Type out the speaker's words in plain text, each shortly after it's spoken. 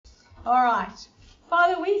All right.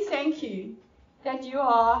 Father, we thank you that you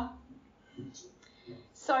are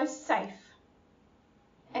so safe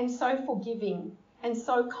and so forgiving and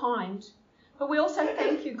so kind. But we also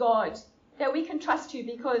thank you, God, that we can trust you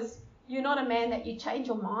because you're not a man that you change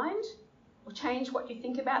your mind or change what you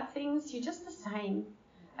think about things. You're just the same.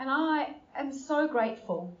 And I am so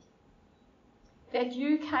grateful that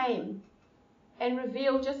you came and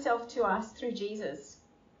revealed yourself to us through Jesus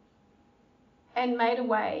and made a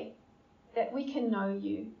way that we can know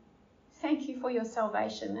you. Thank you for your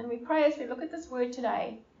salvation. And we pray as we look at this word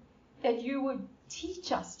today that you would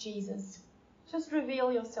teach us, Jesus. Just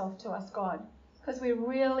reveal yourself to us, God, because we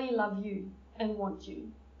really love you and want you.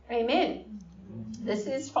 Amen. This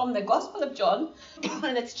is from the Gospel of John,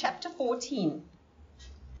 and it's chapter 14.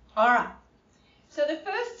 All right. So the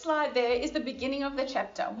first slide there is the beginning of the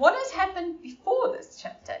chapter. What has happened before this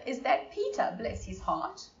chapter is that Peter, bless his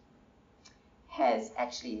heart, has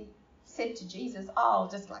actually said to Jesus, I'll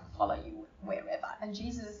just follow you wherever. And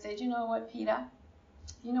Jesus has said, you know what, Peter?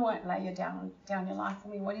 You know what? Lay down your life for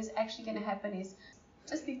me. What is actually going to happen is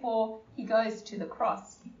just before he goes to the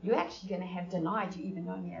cross, you're actually going to have denied you even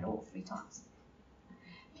know me at all 3 times.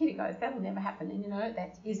 Peter goes, that'll never happen. And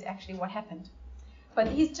that is actually what happened. But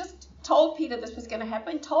he's just told Peter this was going to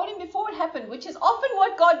happen, told him before it happened, which is often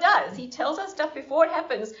what God does. He tells us stuff before it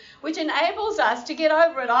happens, which enables us to get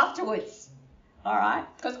over it afterwards. All right?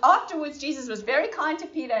 Because afterwards, Jesus was very kind to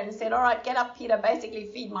Peter and said, all right, get up, Peter, basically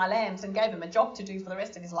feed my lambs, and gave him a job to do for the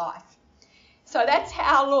rest of his life. So that's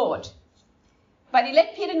our Lord. But he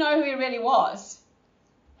let Peter know who he really was.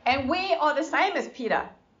 And we are the same as Peter.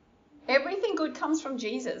 Everything good comes from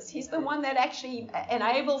Jesus. He's the one that actually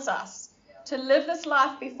enables us to live this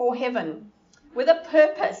life before heaven with a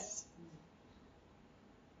purpose.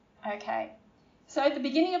 Okay. So at the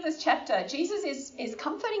beginning of this chapter, Jesus is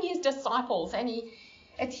comforting his disciples, and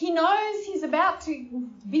he knows he's about to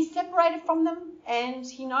be separated from them, and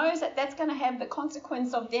he knows that that's going to have the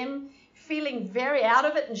consequence of them feeling very out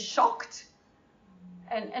of it and shocked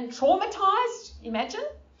and traumatized. Imagine.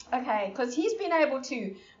 Okay, because he's been able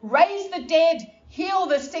to raise the dead, heal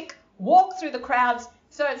the sick, walk through the crowds.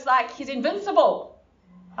 So it's like he's invincible.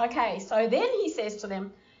 Okay, so then he says to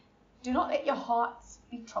them, do not let your hearts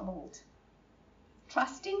be troubled.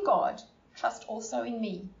 Trust in God, trust also in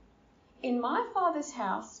me. In my Father's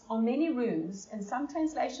house are many rooms, and some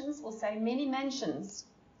translations will say many mansions.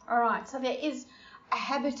 All right, so there is a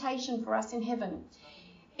habitation for us in heaven.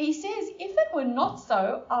 He says, if it were not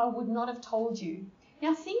so, I would not have told you.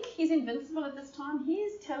 Now think, he's invincible at this time. He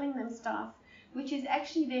is telling them stuff which is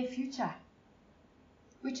actually their future,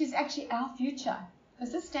 which is actually our future,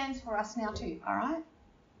 because this stands for us now too, all right?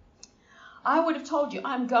 I would have told you,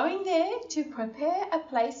 I'm going there to prepare a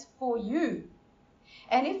place for you.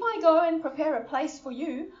 And if I go and prepare a place for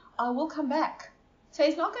you, I will come back. So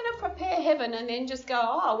he's not going to prepare heaven and then just go,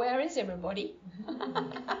 oh, where is everybody?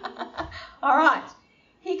 All right.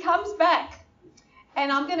 He comes back.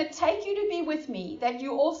 And I'm going to take you to be with me, that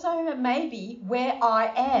you also may be where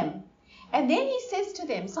I am. And then he says to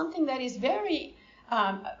them something that is very,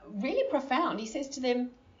 really profound. He says to them,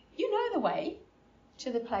 you know the way to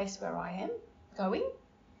the place where I am going.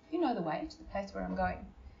 You know the way to the place where I'm going.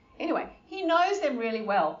 Anyway, he knows them really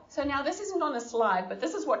well. So now this isn't on a slide, but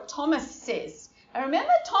this is what Thomas says. And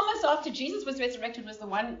remember, Thomas, after Jesus was resurrected, was the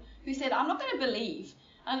one who said, I'm not going to believe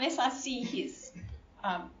unless I see his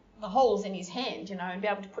the holes in his hand, and be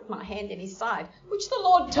able to put my hand in his side, which the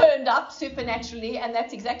Lord turned up supernaturally, and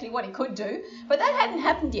that's exactly what he could do. But that hadn't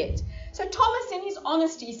happened yet. So Thomas, in his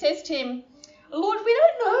honesty, says to him, Lord, we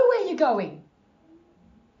don't know where you're going.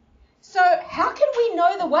 So how can we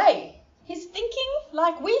know the way? He's thinking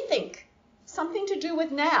like we think. Something to do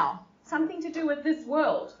with now. Something to do with this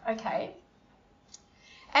world. Okay.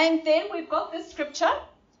 And then we've got this scripture.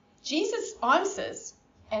 Jesus answers,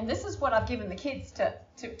 and this is what I've given the kids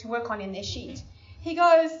to work on in their sheet. He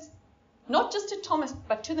goes, not just to Thomas,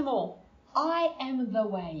 but to them all, I am the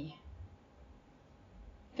way.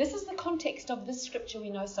 This is the context of this scripture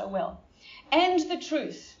we know so well. And the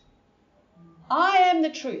truth. I am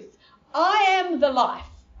the truth. I am the life.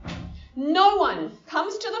 No one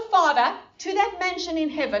comes to the Father, to that mansion in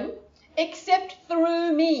heaven, except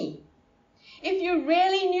through me. If you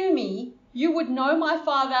really knew me, you would know my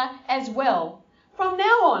Father as well. From now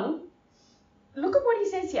on, look at what he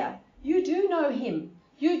says here. You do know him.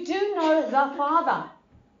 You do know the Father.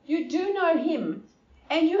 You do know him.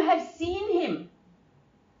 And you have seen him.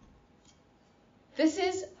 This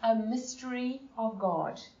is a mystery of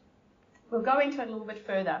God. We'll go into it a little bit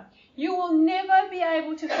further. You will never be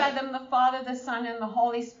able to fathom the Father, the Son, and the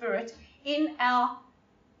Holy Spirit in our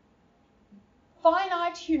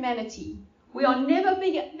finite humanity, we are never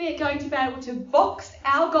going to be able to box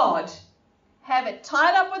our God, have it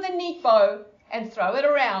tied up with a neat bow, and throw it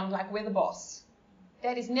around like we're the boss.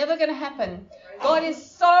 That is never going to happen. God is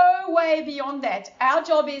so way beyond that. Our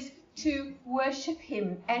job is to worship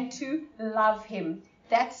him and to love him.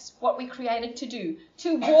 That's what we created to do,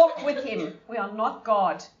 to walk with him. We are not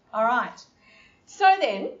God. All right. So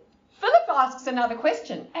then, Philip asks another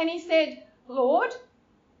question, and he said, Lord,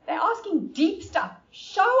 they're asking deep stuff.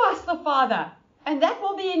 Show us the Father, and that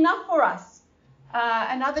will be enough for us.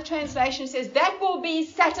 Another translation says, that will be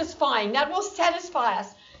satisfying. That will satisfy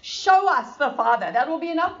us. Show us the Father. That will be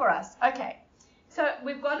enough for us. Okay. So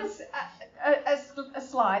we've got a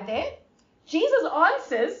slide there. Jesus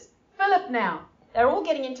answers Philip now. They're all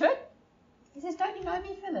getting into it. He says, don't you know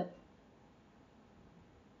me, Philip?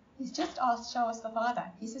 He's just asked, show us the Father.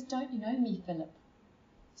 He says, don't you know me, Philip?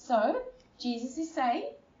 So Jesus is saying,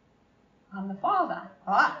 I'm the Father.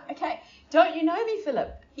 Okay. Don't you know me,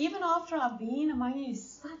 Philip? Even after I've been among you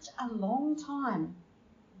such a long time.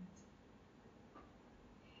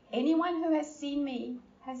 Anyone who has seen me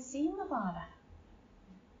has seen the Father.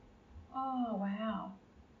 Oh, wow.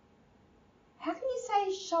 How can you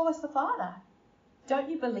say, show us the Father? Don't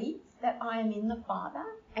you believe that I am in the Father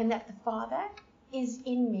and that the Father is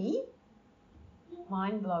in me?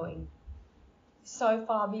 Mind-blowing. So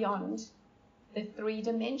far beyond the 3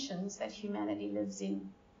 dimensions that humanity lives in.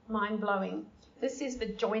 Mind-blowing. This is the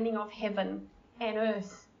joining of heaven and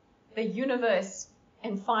earth, the universe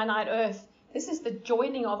and finite earth. This is the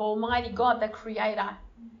joining of Almighty God, the Creator,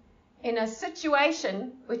 in a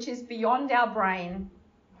situation which is beyond our brain.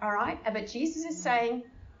 All right? But Jesus is saying,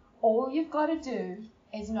 all you've got to do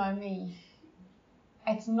is know me.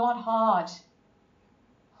 It's not hard.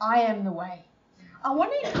 I am the way. I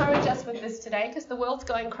want to encourage us with this today because the world's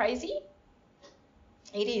going crazy.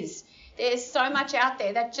 It is. There's so much out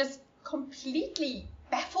there that just completely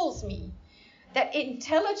baffles me, that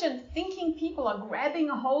intelligent, thinking people are grabbing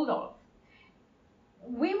a hold of.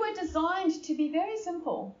 We were designed to be very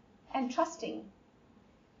simple and trusting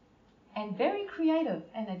and very creative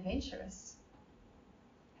and adventurous,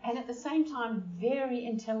 and at the same time very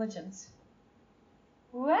intelligent.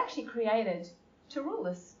 We were actually created to rule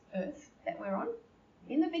this earth that we're on.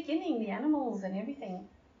 In the beginning, the animals and everything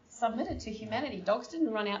submitted to humanity. Dogs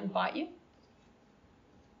didn't run out and bite you.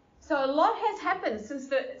 So a lot has happened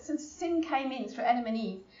since sin came in through Adam and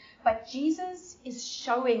Eve. But Jesus is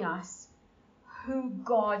showing us who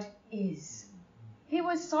God is. He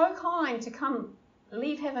was so kind to come,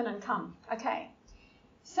 leave heaven and come. Okay.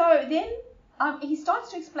 So then he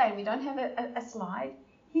starts to explain. We don't have a slide.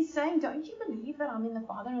 He's saying, don't you believe that I'm in the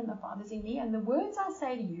Father and the Father's in me? And the words I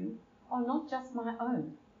say to you are not just my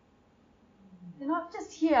own. They're not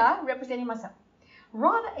just here representing myself.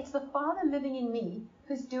 Rather, it's the Father living in me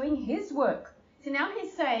who's doing his work. So now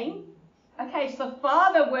he's saying, okay, it's the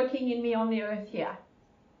Father working in me on the earth here.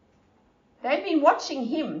 They've been watching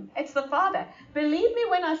him. It's the Father. Believe me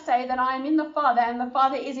when I say that I am in the Father and the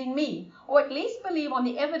Father is in me. Or at least believe on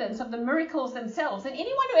the evidence of the miracles themselves. And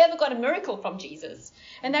anyone who ever got a miracle from Jesus,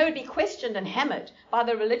 and they would be questioned and hammered by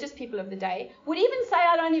the religious people of the day, would even say,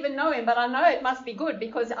 I don't even know him, but I know it must be good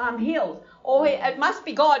because I'm healed. Or it must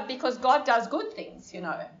be God because God does good things, you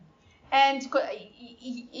know. And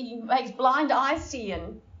he makes blind eyes see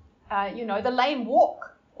and, the lame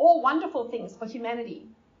walk. All wonderful things for humanity.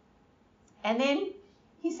 And then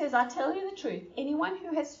he says, I tell you the truth, anyone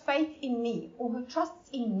who has faith in me or who trusts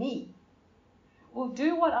in me will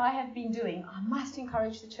do what I have been doing. I must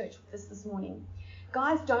encourage the church with this morning.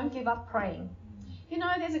 Guys, don't give up praying. You know,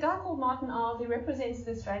 there's a guy called Martin Iles who represents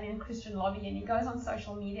the Australian Christian lobby, and he goes on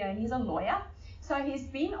social media and he's a lawyer. So he's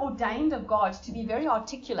been ordained of God to be very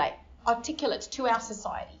articulate to our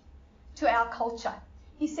society, to our culture.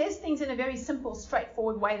 He says things in a very simple,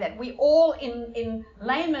 straightforward way that we all, in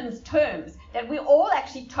layman's terms, that we all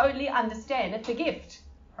actually totally understand. It's a gift,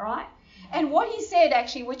 all right? And what he said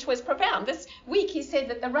actually, which was profound, this week he said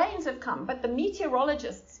that the rains have come, but the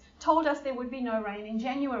meteorologists told us there would be no rain in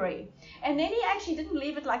January. And then he actually didn't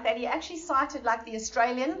leave it like that. He actually cited like the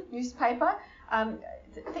Australian newspaper,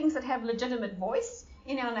 things that have legitimate voice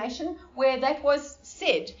in our nation, where that was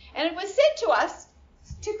said. And it was said to us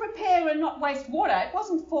to prepare and not waste water. It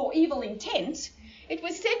wasn't for evil intent. It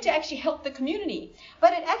was said to actually help the community.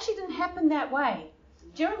 But it actually didn't happen that way.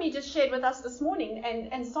 Jeremy just shared with us this morning,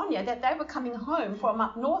 and Sonia, that they were coming home from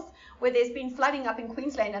up north where there's been flooding up in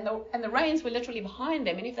Queensland, and the rains were literally behind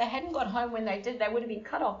them. And if they hadn't got home when they did, they would have been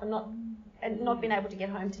cut off and not been able to get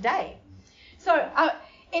home today. So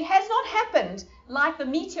it has not happened like the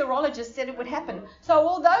meteorologists said it would happen. So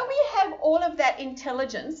although we have all of that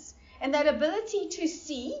intelligence And that ability to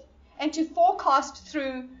see and to forecast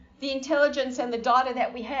through the intelligence and the data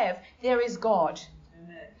that we have, there is God.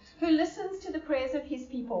 Amen. Who listens to the prayers of his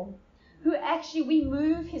people, who actually, we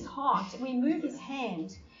move his heart, we move his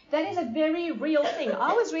hand. That is a very real thing.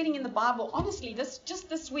 I was reading in the Bible, honestly, just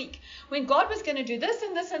this week, when God was going to do this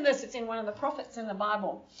and this and this. It's in one of the prophets in the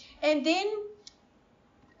Bible. And then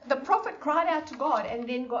the prophet cried out to God, and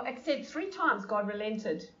then God, it said 3 times God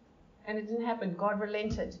relented. And it didn't happen. God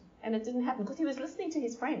relented. And it didn't happen because he was listening to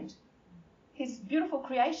his friend, his beautiful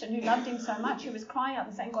creation who loved him so much, who was crying out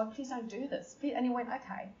and saying, God, please don't do this. And he went,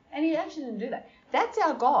 okay. And he actually didn't do that. That's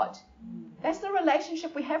our God. That's the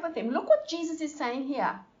relationship we have with him. Look what Jesus is saying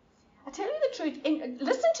here. I tell you the truth.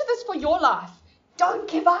 Listen to this for your life. Don't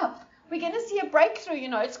give up. We're going to see a breakthrough,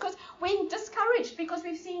 It's because we're discouraged because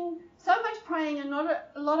we've seen so much praying and not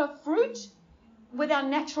a lot of fruit with our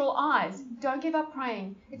natural eyes. Don't give up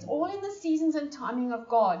praying. It's all in the seasons and timing of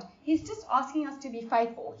God. He's just asking us to be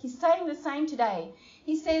faithful. He's saying the same today.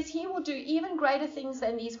 He says he will do even greater things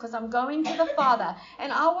than these because I'm going to the Father,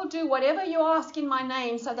 and I will do whatever you ask in my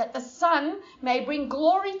name so that the Son may bring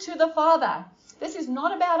glory to the Father. This is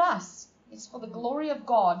not about us. It's for the glory of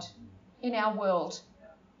God in our world.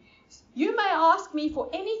 You may ask me for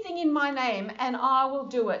anything in my name, and I will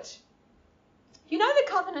do it. You know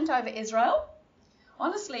the covenant over Israel?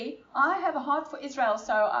 Honestly, I have a heart for Israel,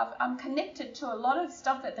 so I'm connected to a lot of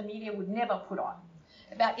stuff that the media would never put on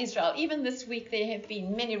about Israel. Even this week, there have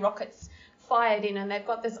been many rockets fired in, and they've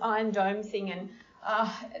got this Iron Dome thing, and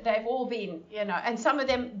they've all been, and some of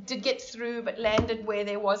them did get through but landed where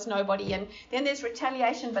there was nobody. And then there's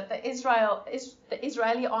retaliation, but the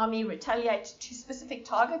Israeli army retaliates to specific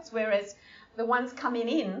targets, whereas the ones coming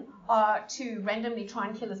in are to randomly try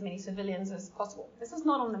and kill as many civilians as possible. This is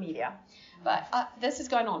not on the media, but this is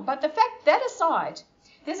going on. But the fact, that aside,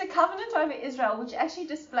 there's a covenant over Israel which actually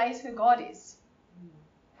displays who God is.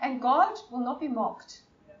 And God will not be mocked.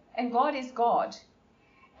 And God is God.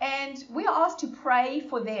 And we are asked to pray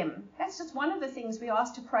for them. That's just one of the things we are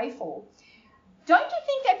asked to pray for. Don't you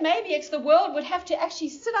think that maybe it's the world would have to actually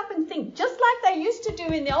sit up and think, just like they used to do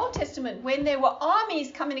in the Old Testament when there were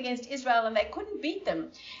armies coming against Israel and they couldn't beat them.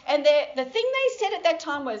 And the thing they said at that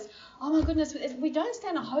time was, oh my goodness, we don't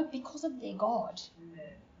stand a hope because of their God.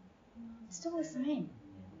 It's still the same.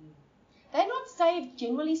 They're not saved,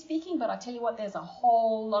 generally speaking, but I tell you what, there's a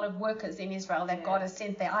whole lot of workers in Israel that God has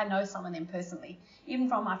sent there. I know some of them personally, even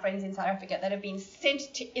from my friends in South Africa, that have been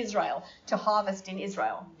sent to Israel to harvest in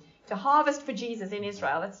Israel, to harvest for Jesus in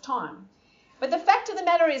Israel. It's time. But the fact of the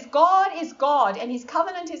matter is God, and his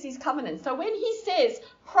covenant is his covenant. So when he says,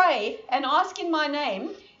 pray and ask in my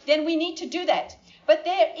name, then we need to do that. But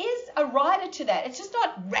there is a rider to that. It's just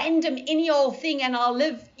not random, any old thing, and I'll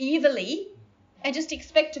live evilly and just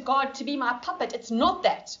expect God to be my puppet. It's not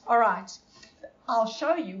that. All right. I'll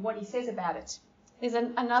show you what he says about it. There's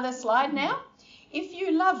another slide now. If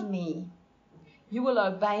you love me, you will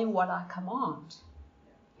obey what I command.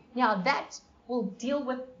 Now that will deal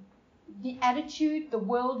with the attitude, the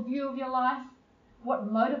worldview of your life,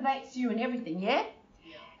 what motivates you and everything, yeah?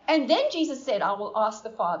 And then Jesus said, I will ask the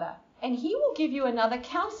Father, and he will give you another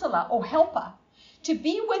counselor or helper to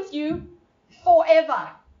be with you forever.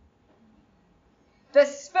 The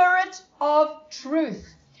Spirit of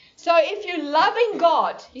truth. So if you're loving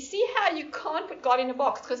God, you see how you can't put God in a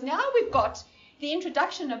box, because now we've got the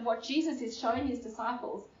introduction of what Jesus is showing his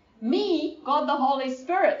disciples. Me, God the Holy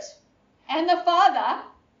Spirit, and the Father,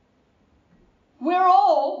 we're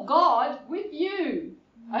all God with you.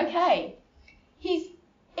 Okay. He's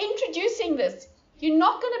introducing this. You're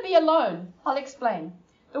not going to be alone. I'll explain.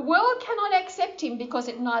 The world cannot accept him because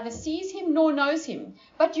it neither sees him nor knows him.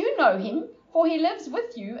 But you know him, for he lives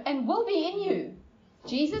with you and will be in you.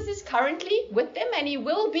 Jesus is currently with them and he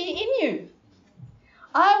will be in you.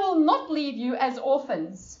 I will not leave you as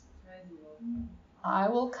orphans. I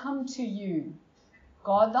will come to you.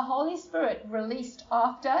 God the Holy Spirit released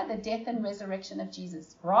after the death and resurrection of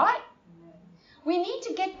Jesus, right? We need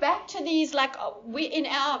to get back to these, like we in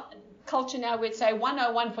our culture now we'd say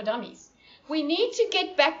 101 for dummies. We need to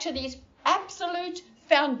get back to these absolute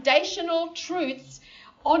foundational truths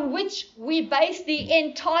on which we base the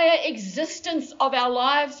entire existence of our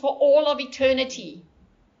lives for all of eternity.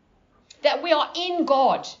 That we are in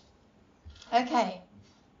God. Okay.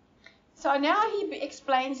 So now he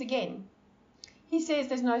explains again. He says,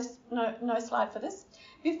 there's no slide for this.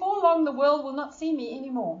 Before long, the world will not see me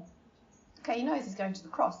anymore. Okay, he knows he's going to the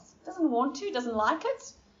cross. Doesn't want to, doesn't like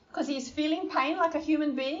it, because he's feeling pain like a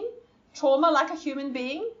human being, trauma like a human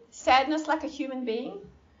being, sadness like a human being,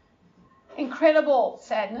 incredible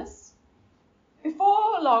sadness.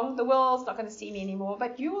 Before long, the world's not going to see me anymore,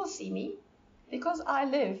 but you will see me. Because I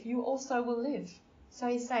live, you also will live. So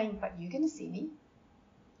he's saying, but you're going to see me.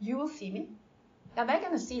 You will see me. Now they're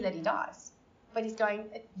going to see that he dies. But he's going,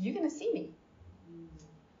 you're going to see me.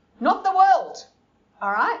 Not the world.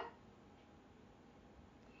 All right?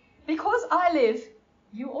 Because I live,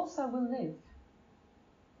 you also will live.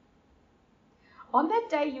 On that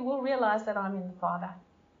day, you will realize that I'm in the Father,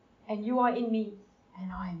 and you are in me,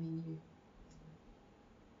 and I am in you.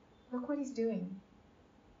 Look what he's doing.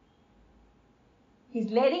 He's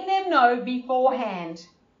letting them know beforehand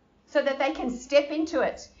so that they can step into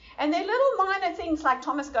it. And they're little minor things like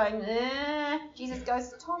Thomas going, Jesus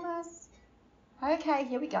goes, Thomas, okay,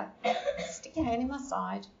 here we go. Stick your hand in my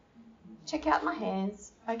side. Check out my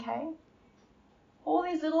hands, okay? All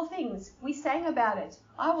these little things. We sang about it.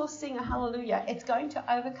 I will sing a hallelujah. It's going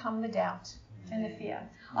to overcome the doubt and the fear.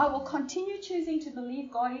 I will continue choosing to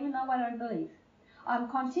believe God even though I don't believe. I'll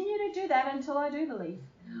continue to do that until I do believe.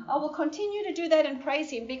 I will continue to do that and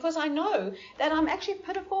praise him because I know that I'm actually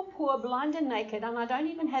pitiful, poor, blind and naked, and I don't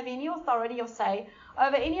even have any authority or say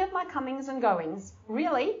over any of my comings and goings.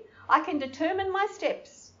 Really, I can determine my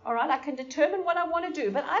steps, all right? I can determine what I want to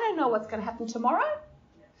do, but I don't know what's going to happen tomorrow.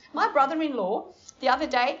 My brother-in-law, the other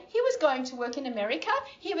day, he was going to work in America.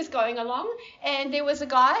 He was going along, and there was a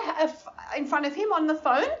guy in front of him on the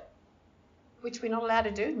phone, which we're not allowed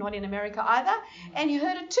to do, not in America either, and he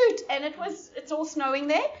heard a toot, and it's all snowing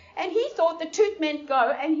there, and he thought the toot meant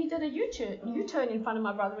go, and he did a U-turn in front of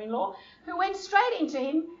my brother-in-law, who went straight into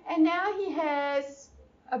him, and now he has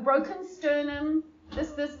a broken sternum,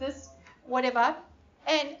 this, whatever,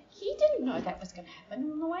 and he didn't know that was going to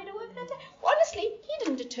happen on the way to work that day. Honestly, he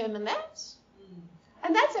didn't determine that.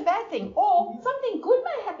 And that's a bad thing. Or something good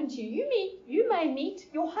may happen to you. You may meet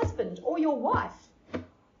your husband or your wife.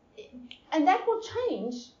 And that will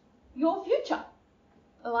change your future.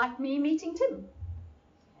 Like me meeting Tim.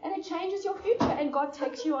 And it changes your future. And God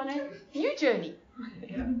takes you on a new journey.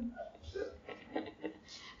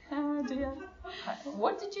 Oh dear.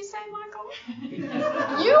 What did you say, Michael?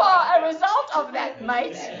 You are a result of that,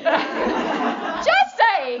 mate. Just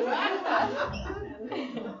saying.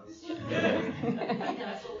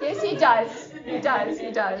 Yes, he does.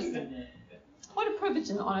 He does. What a privilege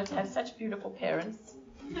and honour to have such beautiful parents.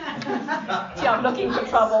 Gee, I'm looking for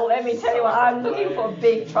trouble. Let me tell you what, I'm looking for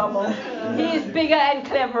big trouble. He is bigger and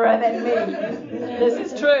cleverer than me.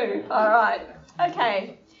 This is true. All right.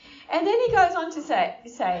 Okay. And then he goes on to say,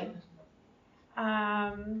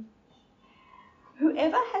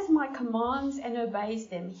 whoever has my commands and obeys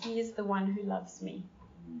them, he is the one who loves me.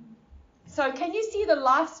 So can you see the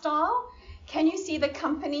lifestyle? Can you see the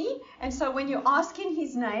company? And so when you're asking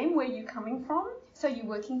his name, where you're coming from, so you're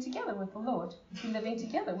working together with the Lord. You're living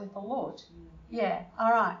together with the Lord. Yeah,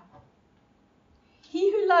 all right.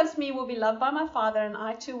 He who loves me will be loved by my Father, and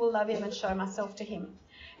I too will love him and show myself to him.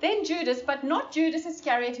 Then Judas, but not Judas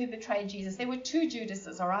Iscariot who betrayed Jesus. There were two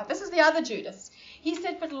Judases, all right? This is the other Judas. He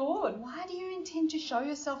said, but Lord, why do you intend to show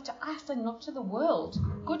yourself to us and not to the world?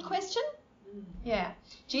 Good question? Yeah.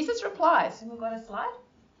 Jesus replies, and we've got a slide.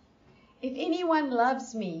 If anyone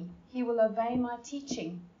loves me, he will obey my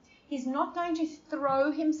teaching. He's not going to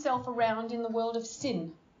throw himself around in the world of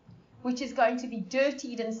sin, which is going to be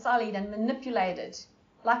dirtied and sullied and manipulated,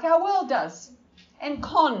 like our world does, and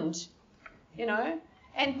conned,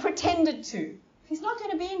 and pretended to. He's not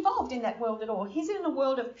going to be involved in that world at all. He's in a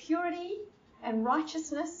world of purity and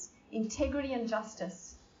righteousness, integrity and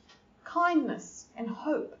justice, kindness and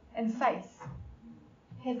hope and faith.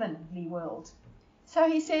 Heavenly world. So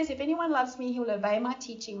he says, if anyone loves me, he will obey my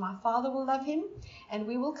teaching. My Father will love him, and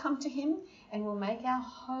we will come to him and will make our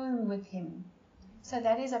home with him. So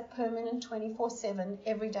that is a permanent 24/7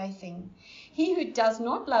 everyday thing. He who does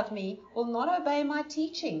not love me will not obey my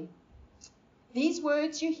teaching. These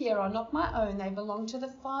words you hear are not my own. They belong to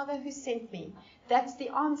the Father who sent me. That's the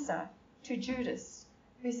answer to Judas,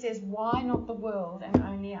 who says, why not the world and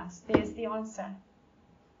only us? There's the answer.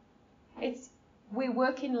 We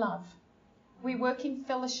work in love. We work in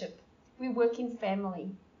fellowship. We work in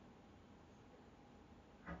family.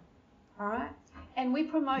 All right? And we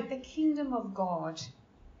promote the kingdom of God,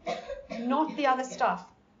 not the other stuff,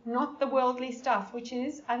 not the worldly stuff, which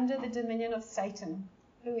is under the dominion of Satan,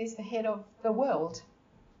 who is the head of the world.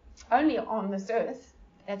 Only on this earth.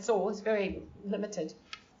 That's all. It's very limited.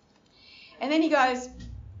 And then he goes,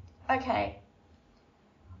 okay,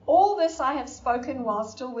 all this I have spoken while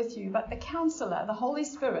still with you, but the Counselor, the Holy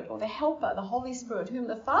Spirit, or the Helper, the Holy Spirit, whom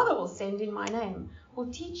the Father will send in my name, will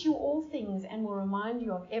teach you all things and will remind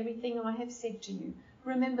you of everything I have said to you.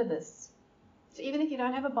 Remember this. So even if you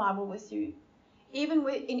don't have a Bible with you, even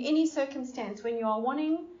in any circumstance, when you are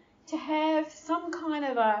wanting to have some kind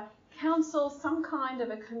of a counsel, some kind of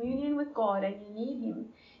a communion with God and you need Him,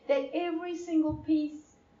 that every single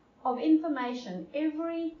piece of information,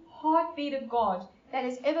 every heartbeat of God that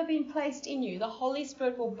has ever been placed in you, the Holy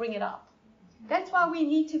Spirit will bring it up. That's why we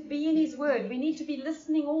need to be in His Word. We need to be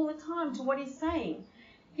listening all the time to what He's saying.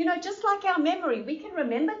 You know, just like our memory, we can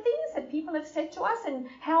remember things that people have said to us and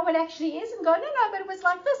how it actually is and go, no, but it was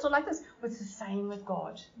like this or like this. Well, it's the same with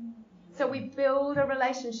God. So we build a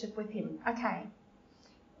relationship with Him. Okay.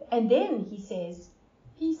 And then He says,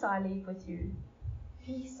 peace I leave with you.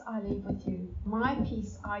 Peace I leave with you. My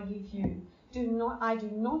peace I give you. I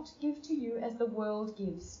do not give to you as the world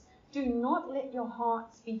gives. Do not let your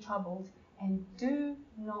hearts be troubled, and do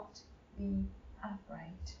not be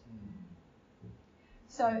afraid.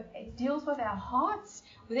 So it deals with our hearts.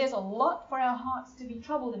 There's a lot for our hearts to be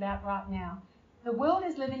troubled about right now. The world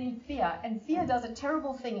is living in fear, and fear does a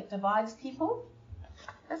terrible thing. It divides people.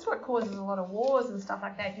 That's what causes a lot of wars and stuff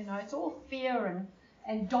like that. You know, it's all fear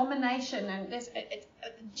and domination. And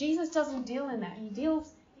Jesus doesn't deal in that. He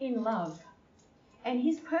deals in love. And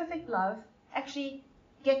His perfect love actually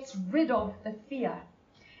gets rid of the fear.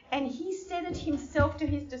 And He said it Himself to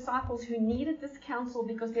His disciples who needed this counsel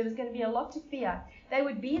because there was going to be a lot to fear. They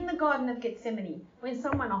would be in the Garden of Gethsemane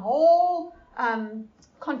when a whole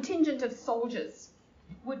contingent of soldiers,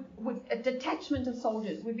 a detachment of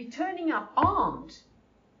soldiers would be turning up armed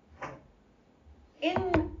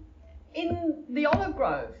in the olive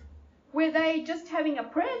grove, where they just having a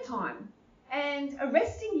prayer time and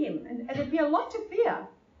arresting Him. And there'd be a lot to fear.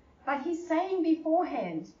 But He's saying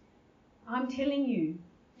beforehand, I'm telling you,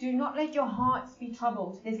 do not let your hearts be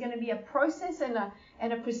troubled. There's going to be a process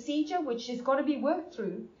and a procedure which has got to be worked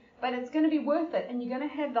through, but it's going to be worth it. And you're going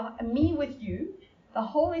to have me with you. The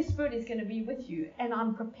Holy Spirit is going to be with you. And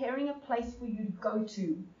I'm preparing a place for you to go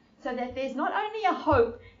to, so that there's not only a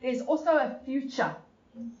hope, there's also a future.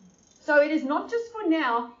 So it is not just for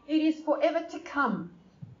now, it is forever to come.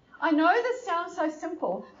 I know this sounds so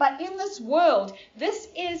simple, but in this world, this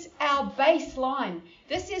is our baseline.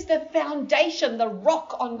 This is the foundation, the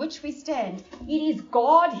rock on which we stand. It is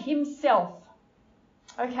God Himself.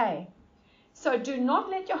 Okay, so do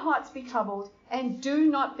not let your hearts be troubled and do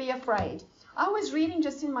not be afraid. I was reading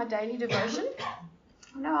just in my daily devotion.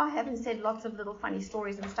 No, I haven't said lots of little funny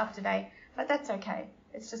stories and stuff today, but that's okay.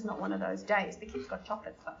 It's just not one of those days. The kids got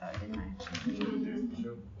chocolate stuff though, didn't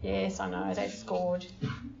they? Yes, I know. They scored.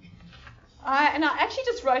 And I actually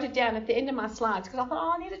just wrote it down at the end of my slides because I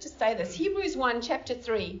thought, I need to just say this. Hebrews 1, chapter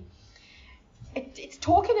 3. It's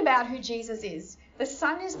talking about who Jesus is. The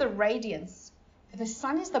sun is the radiance. The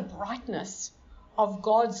sun is the brightness of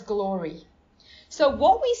God's glory. So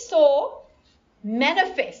what we saw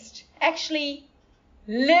manifest, actually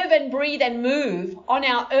live and breathe and move on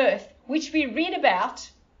our earth, which we read about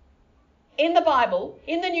in the Bible,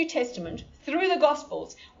 in the New Testament, through the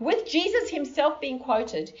Gospels, with Jesus Himself being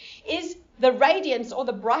quoted, is the radiance or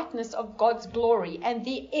the brightness of God's glory and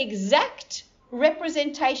the exact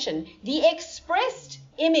representation, the expressed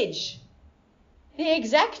image, the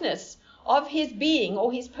exactness of His being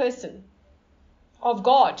or His person, of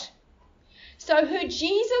God. So who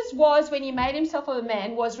Jesus was when He made Himself a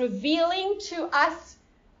man was revealing to us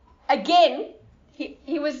again.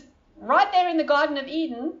 He was right there in the Garden of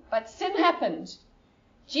Eden, but sin happened.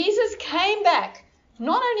 Jesus came back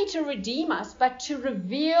not only to redeem us, but to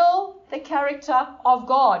reveal the character of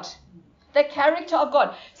God. The character of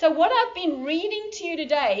God. So what I've been reading to you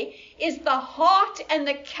today is the heart and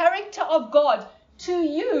the character of God to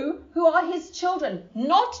you who are His children,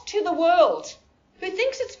 not to the world, who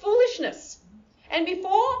thinks it's foolishness. And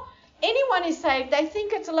before anyone is saved, they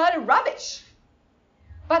think it's a load of rubbish.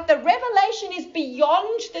 But the revelation is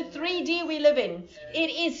beyond the 3D we live in. It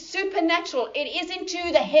is supernatural. It is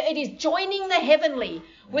it is joining the heavenly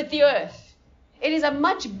with the earth. It is a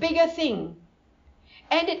much bigger thing.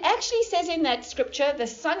 And it actually says in that scripture, the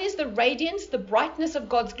sun is the radiance, the brightness of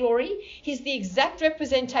God's glory. He's the exact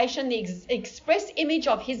representation, the express image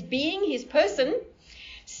of His being, His person,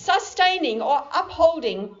 sustaining or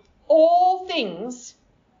upholding all things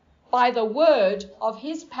by the word of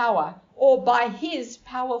His power, or by His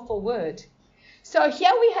powerful word. So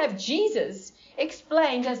here we have Jesus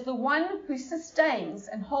explained as the one who sustains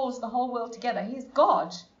and holds the whole world together. He is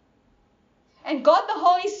God. And God the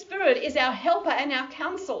Holy Spirit is our helper and our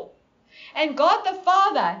counsel. And God the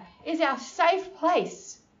Father is our safe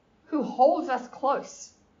place who holds us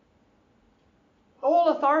close. All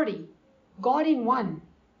authority, God in one.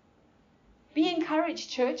 Be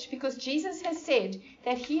encouraged, church, because Jesus has said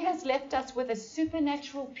that He has left us with a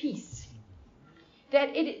supernatural peace.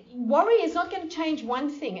 that worry is not going to change one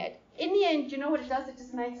thing. In the end, you know what it does? It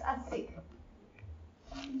just makes us sick.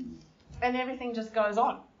 And everything just goes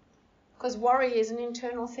on. Because worry is an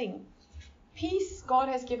internal thing. Peace God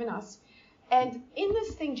has given us. And in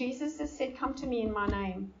this thing, Jesus has said, come to me in my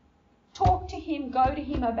name. Talk to him, go to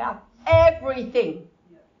him about everything.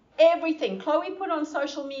 Everything. Chloe put on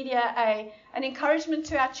social media an encouragement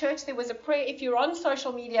to our church. There was a prayer. If you're on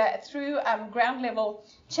social media through ground level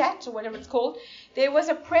chat or whatever it's called, there was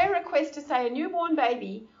a prayer request to say a newborn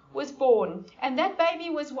baby was born. And that baby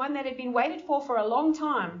was one that had been waited for a long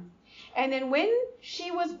time. And then when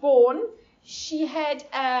she was born, she had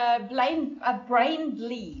a brain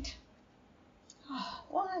bleed. Oh,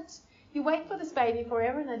 what? You wait for this baby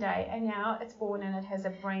forever and a day, and now it's born and it has a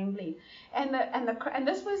brain bleed. And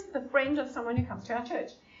this was the friend of someone who comes to our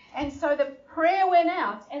church. And so the prayer went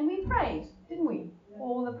out, and we prayed, didn't we?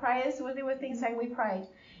 All the prayers, there were things saying we prayed.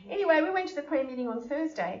 Anyway, we went to the prayer meeting on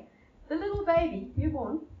Thursday. The little baby,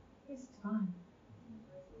 newborn, is fine.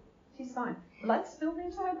 She's fine. Blood spilled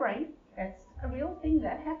into her brain. That's a real thing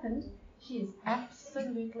that happened. She is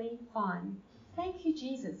absolutely fine. Thank you,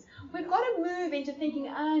 Jesus. We've got to move into thinking,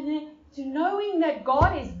 to knowing that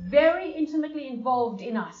God is very intimately involved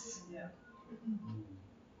in us. Yeah.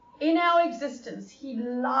 In our existence. He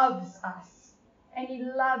loves us. And he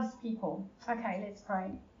loves people. Okay, let's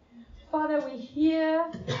pray. Father, we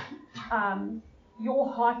hear your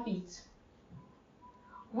heartbeat.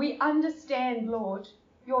 We understand, Lord,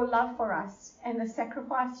 your love for us and the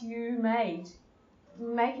sacrifice you made,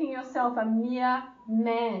 making yourself a mere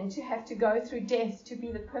man to have to go through death to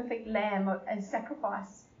be the perfect lamb and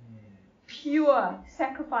sacrifice. Pure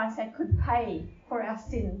sacrifice that could pay for our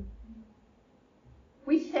sin.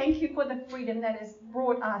 We thank you for the freedom that has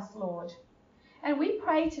brought us, Lord. And we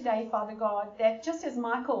pray today, Father God, that just as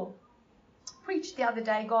Michael preached the other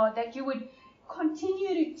day, God, that you would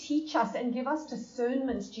continue to teach us and give us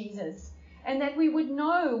discernment, Jesus, and that we would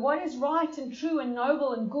know what is right and true and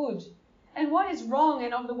noble and good, and what is wrong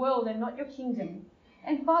and of the world and not your kingdom.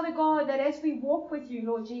 And Father God, that as we walk with you,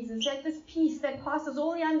 Lord Jesus, that this peace that passes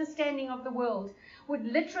all the understanding of the world would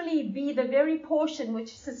literally be the very portion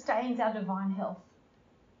which sustains our divine health.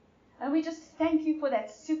 And we just thank you for that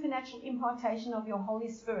supernatural impartation of your Holy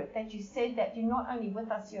Spirit, that you said that you're not only with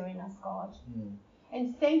us, you're in us, God.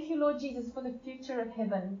 And thank you, Lord Jesus, for the future of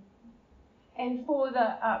heaven. And for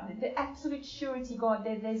the absolute surety, God,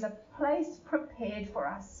 that there's a place prepared for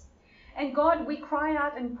us. And God, we cry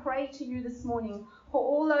out and pray to you this morning for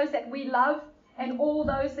all those that we love and all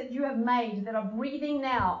those that you have made that are breathing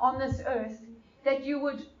now on this earth, that you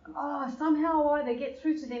would somehow or other get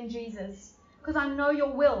through to them, Jesus. Because I know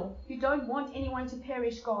your will. You don't want anyone to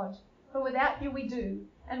perish, God. But without you, we do.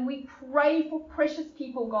 And we pray for precious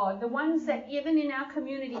people, God, the ones that even in our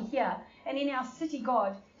community here and in our city,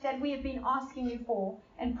 God, that we have been asking you for,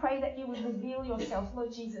 and pray that you would reveal yourself,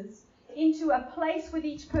 Lord Jesus, into a place with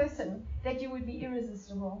each person that you would be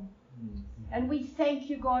irresistible. And we thank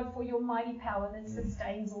you, God, for your mighty power that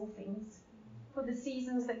sustains all things, for the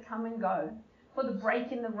seasons that come and go, for the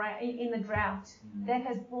break in the drought that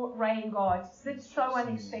has brought rain, God. It's so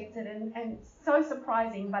unexpected and so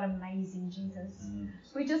surprising, but amazing, Jesus.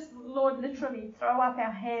 We just, Lord, literally throw up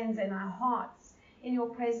our hands and our hearts in your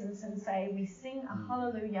presence and say, we sing a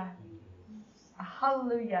hallelujah. A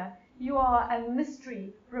hallelujah. You are a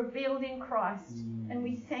mystery revealed in Christ. And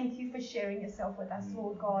we thank you for sharing yourself with us,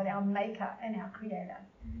 Lord God, our Maker and our Creator.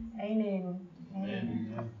 Amen.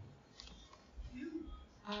 Amen.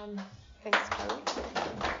 Thanks, Chloe.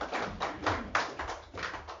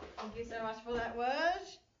 Thank you so much for that word.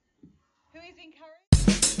 Who is encouraged?